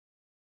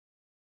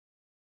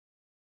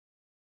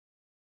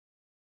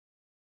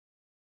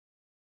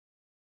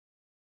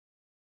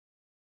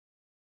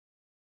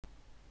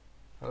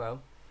Hello,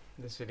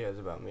 this video is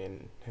about me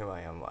and who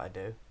I am, what I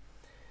do.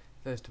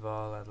 First of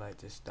all, I'd like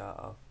to start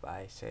off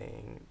by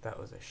saying that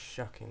was a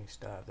shocking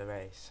start of the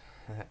race.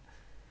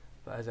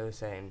 But as I was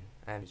saying,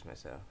 I introduced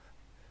myself.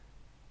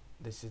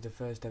 This is the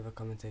first ever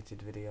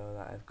commentated video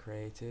that I've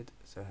created,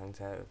 so hang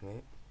tight with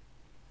me.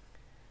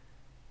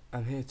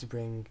 I'm here to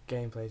bring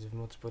gameplays of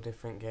multiple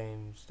different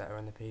games that are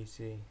on the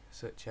PC,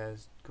 such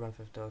as Grand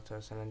Theft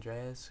Auto San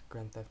Andreas,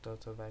 Grand Theft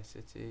Auto Vice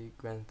City,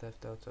 Grand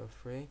Theft Auto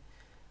 3,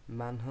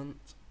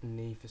 Manhunt,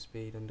 Need for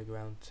Speed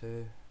Underground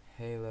 2,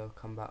 Halo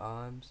Combat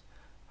Arms,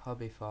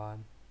 Hobby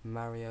Farm,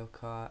 Mario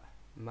Kart,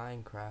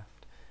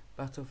 Minecraft,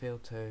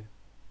 Battlefield 2,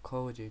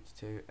 Call of Duty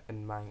 2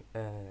 and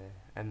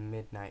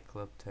Midnight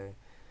Club 2.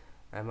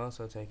 I'm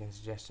also taking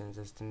suggestions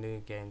as to new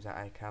games that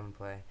I can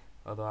play,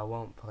 although I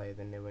won't play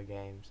the newer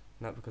games,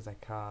 not because I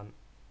can't,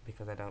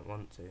 because I don't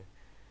want to.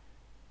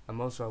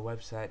 I'm also a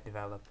website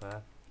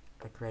developer.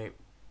 I create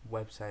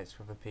websites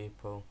for other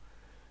people.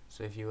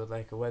 So if you would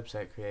like a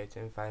website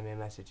created, find me a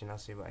message and I'll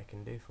see what I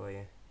can do for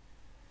you.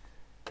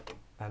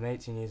 I'm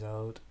 18 years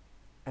old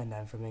and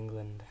I'm from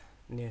England,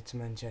 near to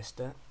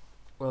Manchester.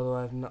 Although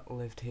I've not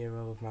lived here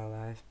all of my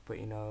life, but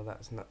you know,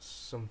 that's not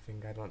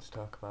something I'd want to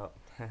talk about.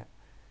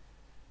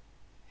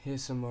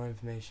 Here's some more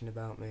information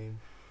about me.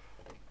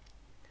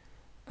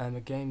 I'm a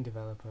game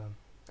developer.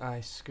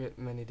 I script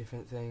many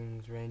different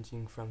things,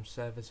 ranging from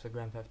servers for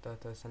Grand Theft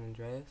Auto San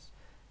Andreas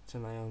to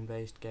my own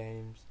based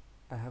games.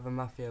 I have a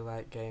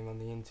Mafia-like game on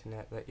the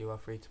internet that you are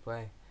free to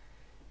play.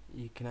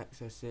 You can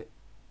access it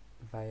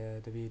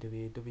via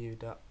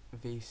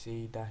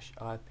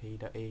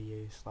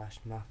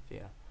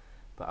www.vc-rp.eu/mafia,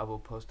 but I will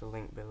post a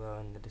link below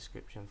in the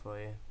description for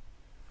you.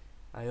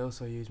 I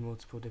also use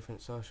multiple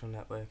different social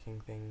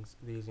networking things.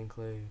 These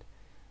include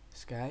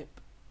Skype,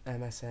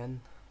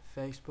 MSN,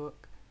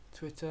 Facebook,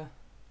 Twitter,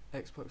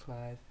 Xbox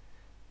Live,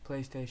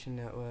 PlayStation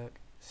Network,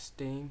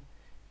 Steam,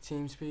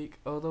 TeamSpeak.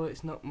 Although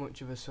it's not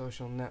much of a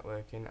social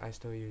networking, I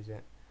still use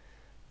it.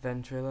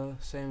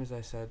 Ventrilo, same as I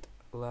said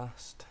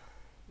last,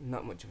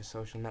 not much of a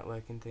social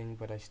networking thing,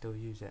 but I still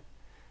use it.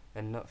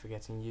 And not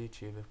forgetting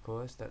YouTube, of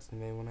course, that's the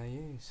main one I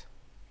use.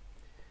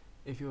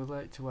 If you would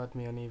like to add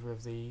me on either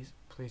of these,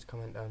 please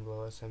comment down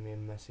below or send me a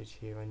message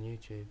here on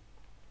YouTube.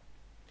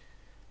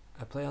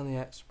 I play on the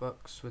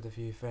Xbox with a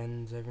few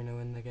friends every now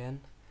and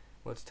again.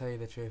 Well, to tell you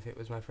the truth, it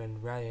was my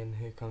friend Ryan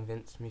who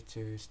convinced me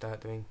to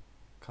start doing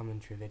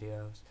commentary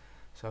videos,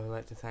 so I would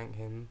like to thank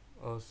him.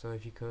 Also,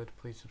 if you could,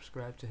 please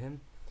subscribe to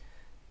him.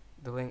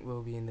 The link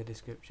will be in the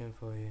description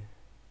for you.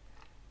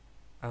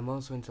 I'm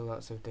also into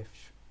lots of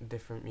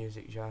different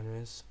music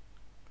genres.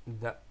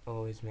 That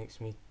always makes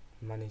me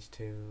manage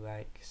to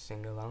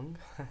sing along.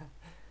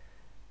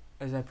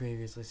 As I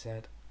previously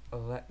said,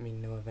 let me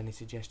know of any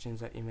suggestions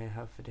that you may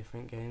have for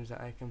different games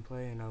that I can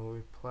play, and I will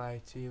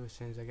reply to you as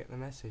soon as I get the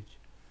message.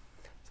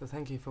 So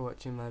thank you for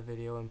watching my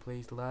video, and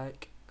please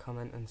like,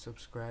 comment and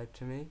subscribe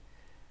to me.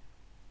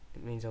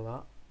 It means a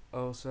lot.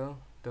 Also,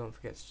 don't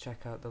forget to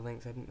check out the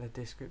links in the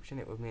description.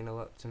 It would mean a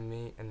lot to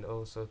me and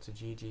also to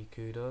GG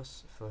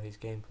Kudos for his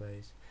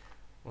gameplays.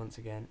 Once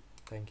again,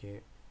 thank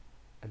you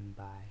and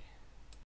bye.